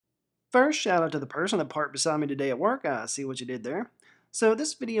First, shout out to the person that parked beside me today at work. I see what you did there. So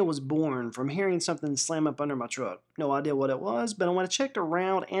this video was born from hearing something slam up under my truck. No idea what it was, but when I checked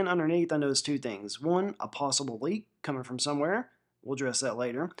around and underneath, I noticed two things. One, a possible leak coming from somewhere. We'll address that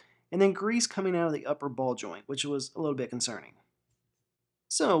later. And then grease coming out of the upper ball joint, which was a little bit concerning.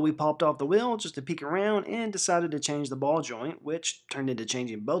 So we popped off the wheel just to peek around and decided to change the ball joint, which turned into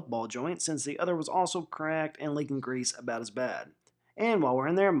changing both ball joints since the other was also cracked and leaking grease about as bad. And while we're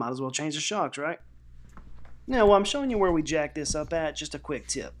in there, might as well change the shocks, right? Now, while I'm showing you where we jacked this up at, just a quick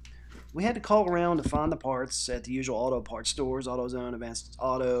tip. We had to call around to find the parts at the usual auto parts stores, AutoZone, Advanced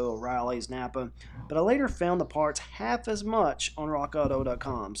Auto, O'Reilly's, Napa, but I later found the parts half as much on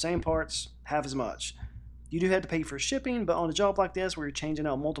rockauto.com. Same parts, half as much. You do have to pay for shipping, but on a job like this where you're changing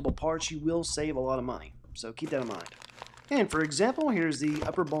out multiple parts, you will save a lot of money. So keep that in mind. And for example, here's the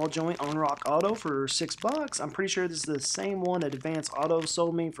upper ball joint on Rock Auto for $6. I'm pretty sure this is the same one that Advanced Auto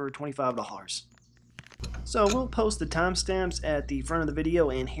sold me for $25. So we'll post the timestamps at the front of the video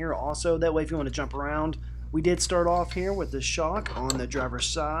and here also. That way if you want to jump around. We did start off here with the shock on the driver's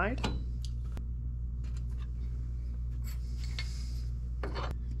side.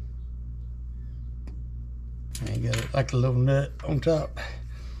 And you got like a little nut on top.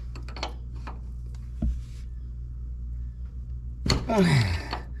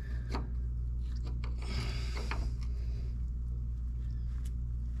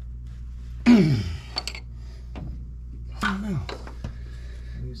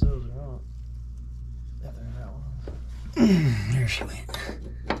 Use those or not. There she went.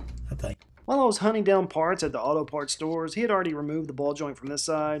 I think. While I was hunting down parts at the auto parts stores, he had already removed the ball joint from this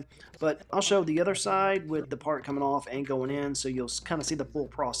side, but I'll show the other side with the part coming off and going in so you'll kind of see the full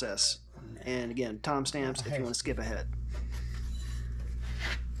process. And again, timestamps if you want to skip ahead.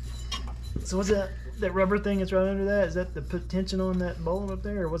 So what's that rubber thing that's right under that? Is that to put tension on that bolt up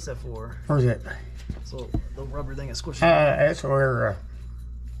there, or what's that for? Where's that? So the rubber thing that squishes. That's where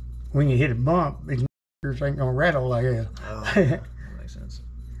when you hit a bump, it ain't gonna rattle like that. Oh, that makes sense.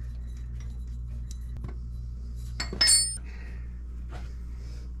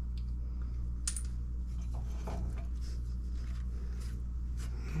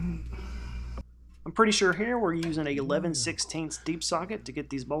 I'm pretty sure here we're using a 11/16 deep socket to get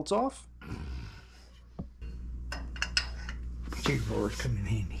these bolts off. Two bores come in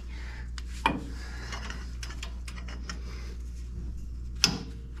handy.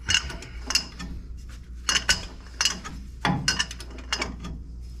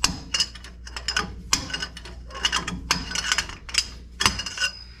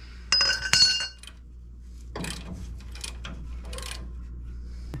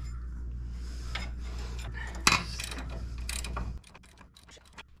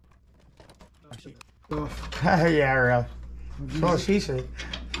 Yeah, Ralph. That's what she said.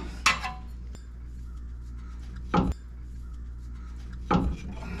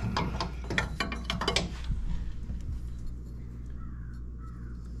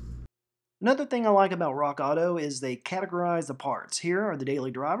 Another thing I like about Rock Auto is they categorize the parts. Here are the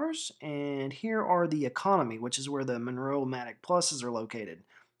daily drivers, and here are the economy, which is where the Monro-Matic Pluses are located.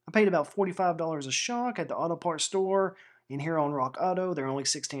 I paid about $45 a shock at the auto parts store, and here on Rock Auto, they're only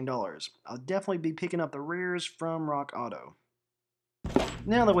 $16. I'll definitely be picking up the rears from Rock Auto.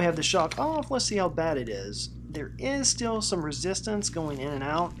 Now that we have the shock off, let's see how bad it is. There is still some resistance going in and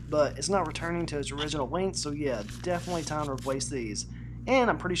out, but it's not returning to its original length, so yeah, definitely time to replace these. And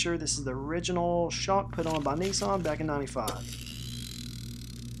I'm pretty sure this is the original shock put on by Nissan back in '95.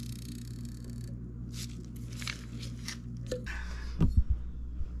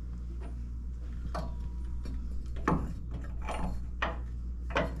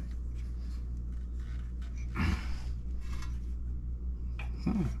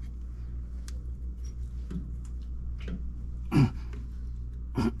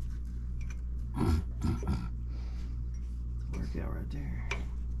 Workout right there.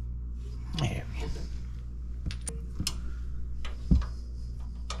 Yeah.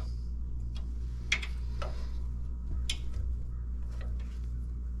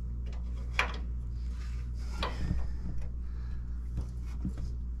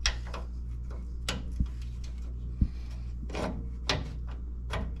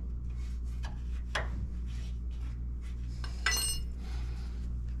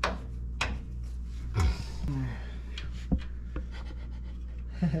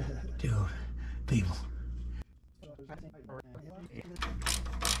 Dude, people.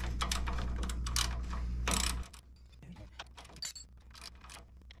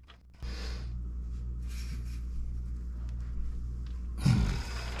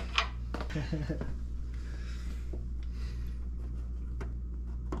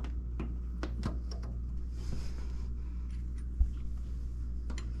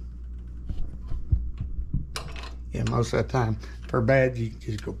 Yeah, most of the time, for bad, you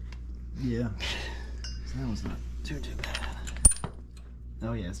just go. Yeah. So that was not too bad.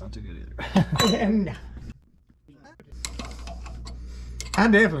 Oh yeah, it's not too good either. And I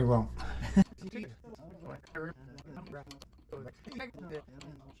definitely won't.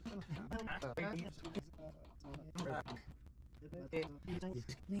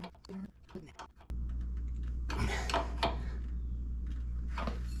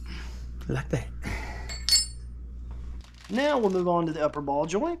 Like that. Now we'll move on to the upper ball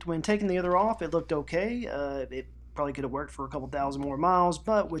joint. When taking the other off, it looked okay. It probably could have worked for a couple thousand more miles,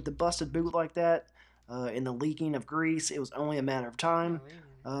 but with the busted boot like that and the leaking of grease, it was only a matter of time.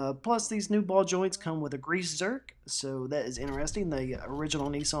 Plus, these new ball joints come with a grease zerk, so that is interesting. The original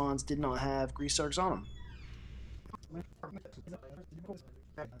Nissans did not have grease zerks on them.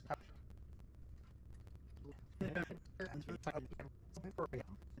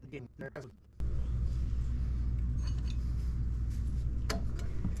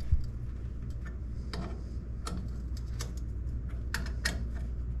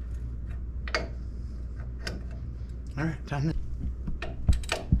 All right, time to.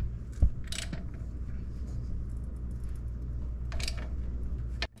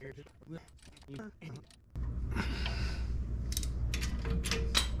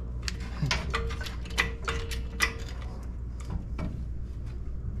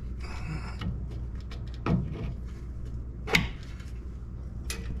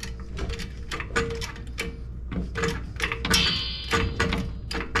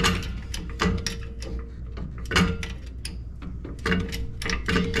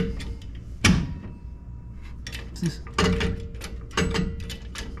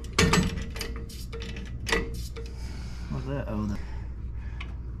 What's that? Oh, the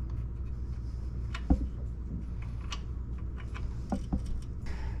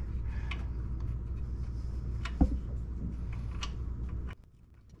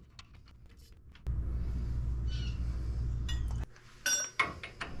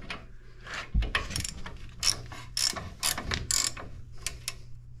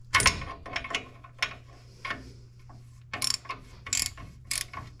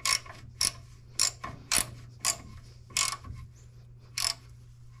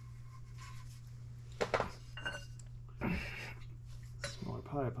smaller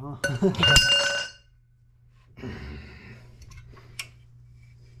pipe, huh?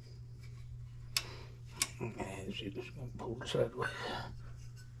 Okay, so just gonna pull it sideways.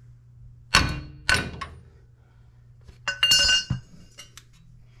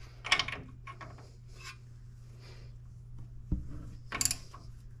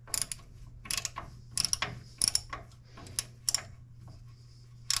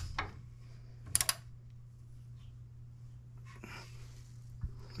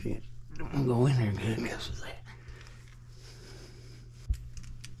 Shit, don't go in there good because of that.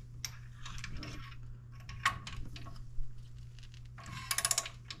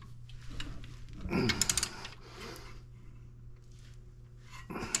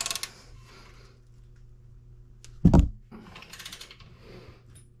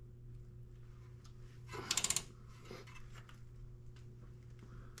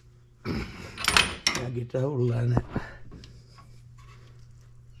 Gotta get the whole line up.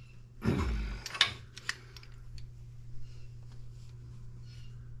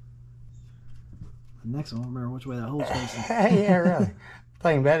 The next one, I don't remember which way that hole's facing. Yeah, really.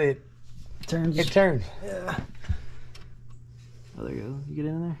 Think about it. Turns. It turns. Yeah. Oh, there you go. You get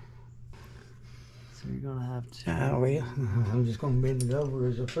in there? So you're going to have to. Oh, well, I'm just gonna bend it over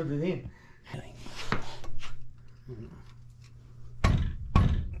as I put it in.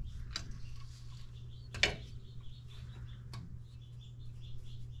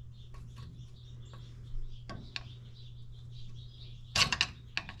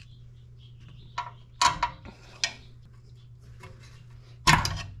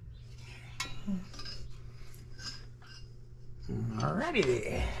 Alrighty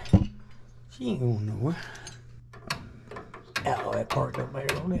there. She ain't going nowhere. Oh, that part don't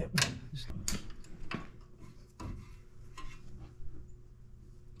matter on that.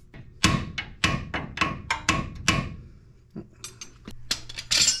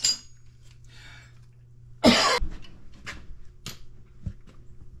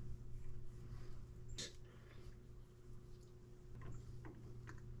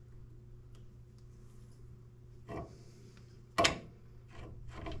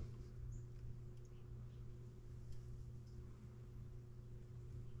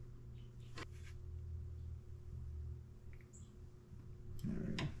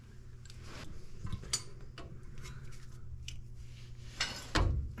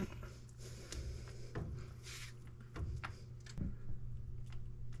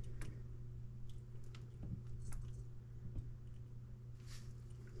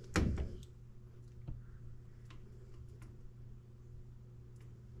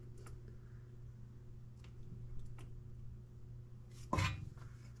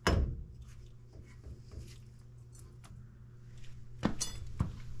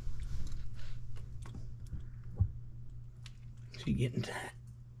 She's getting tight.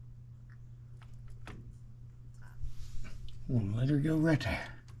 I'm gonna let her go right there.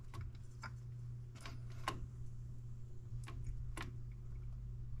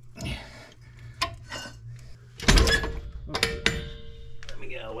 Let me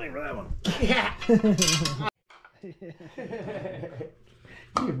get away from that one. Yeah.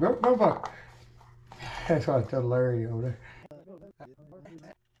 You broke my buck. That's what I told Larry over there.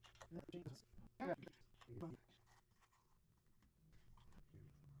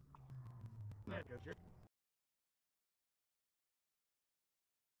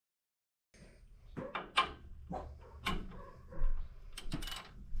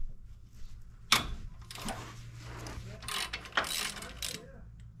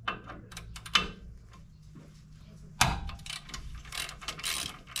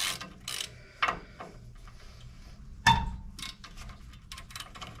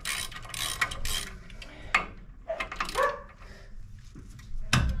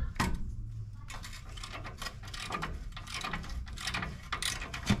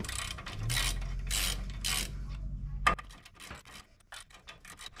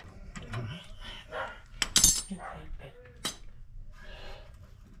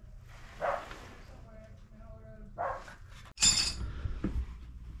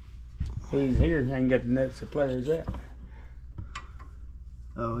 He's here, ain't got the nuts the players at.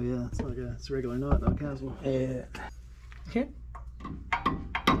 Oh yeah, it's like it's a regular nut, not Caswell. Yeah. Okay.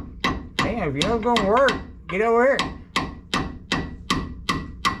 Damn, if you don't go to work, get over here.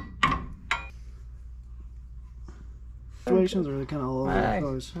 Situations are kind of all over the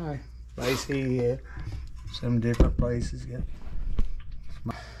place. Hi. Lacey, some different places. Yeah.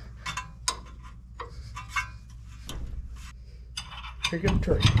 Pick up a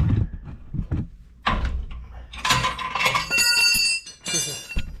tree.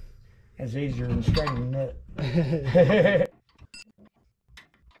 That's easier than straightening it.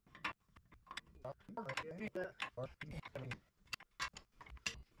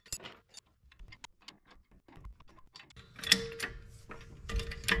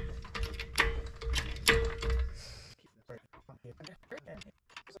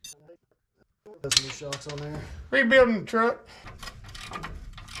 Got some new shocks on there. Rebuilding the truck.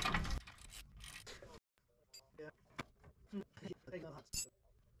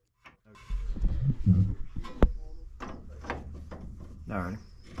 All right.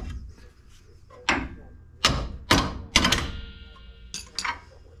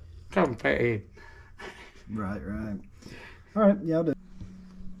 Come paid. Right. All right, yeah, I'll do it.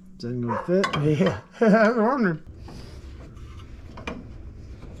 Is that gonna fit? Yeah, I was wondering.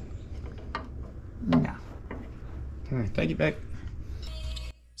 No. All right, take it back.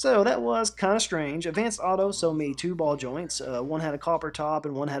 So that was kind of strange. Advanced Auto sold me two ball joints. One had a copper top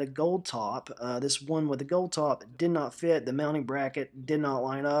and one had a gold top. This one with the gold top did not fit. The mounting bracket did not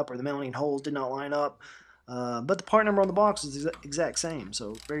line up, or the mounting holes did not line up. But the part number on the box is the exact same,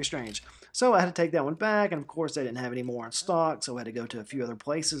 so very strange. So I had to take that one back, and of course they didn't have any more in stock, so I had to go to a few other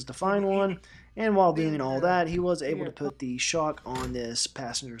places to find one. And while doing all that, he was able to put the shock on this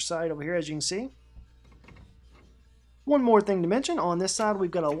passenger side over here, as you can see. One more thing to mention, on this side we've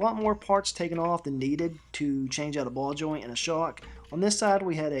got a lot more parts taken off than needed to change out a ball joint and a shock. On this side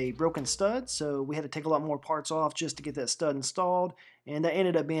we had a broken stud, so we had to take a lot more parts off just to get that stud installed, and that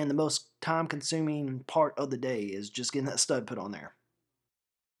ended up being the most time consuming part of the day, is just getting that stud put on there.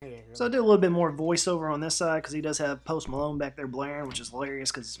 So I did a little bit more voiceover on this side because he does have Post Malone back there blaring, which is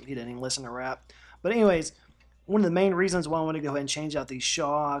hilarious because he didn't even listen to rap. But anyways, one of the main reasons why I want to go ahead and change out these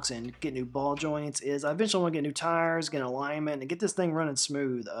shocks and get new ball joints is I eventually want to get new tires, get an alignment, and get this thing running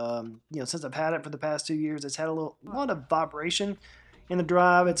smooth. Since I've had it for the past 2 years, it's had a lot of vibration in the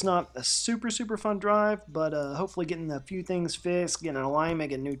drive. It's not a super fun drive, but hopefully getting a few things fixed, getting an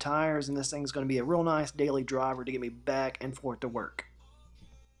alignment, getting new tires, and this thing's going to be a real nice daily driver to get me back and forth to work.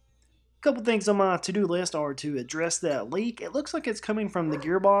 Couple things on my to-do list are to address that leak. It looks like it's coming from the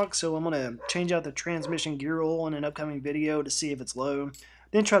gearbox, so I'm going to change out the transmission gear oil in an upcoming video to see if it's low.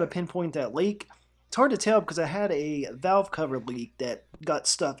 Then try to pinpoint that leak. It's hard to tell because I had a valve cover leak that got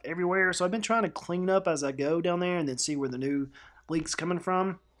stuff everywhere, so I've been trying to clean up as I go down there and then see where the new leak's coming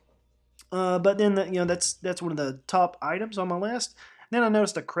from. But then that's one of the top items on my list. Then I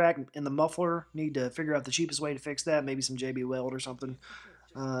noticed a crack in the muffler. Need to figure out the cheapest way to fix that. Maybe some JB Weld or something.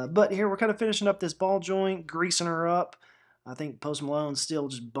 But here we're kind of finishing up this ball joint, greasing her up. I think Post Malone's still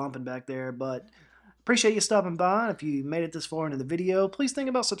just bumping back there, but appreciate you stopping by. If you made it this far into the video, please think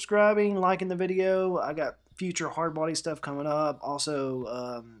about subscribing, liking the video. I got future hard body stuff coming up,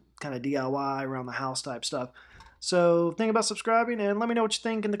 also kind of DIY around the house type stuff. So think about subscribing and let me know what you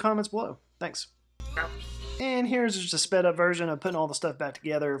think in the comments below. Thanks. And here's just a sped up version of putting all the stuff back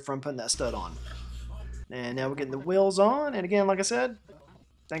together from putting that stud on. And now we're getting the wheels on. And again, like I said,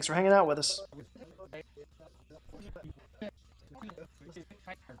 thanks for hanging out with us.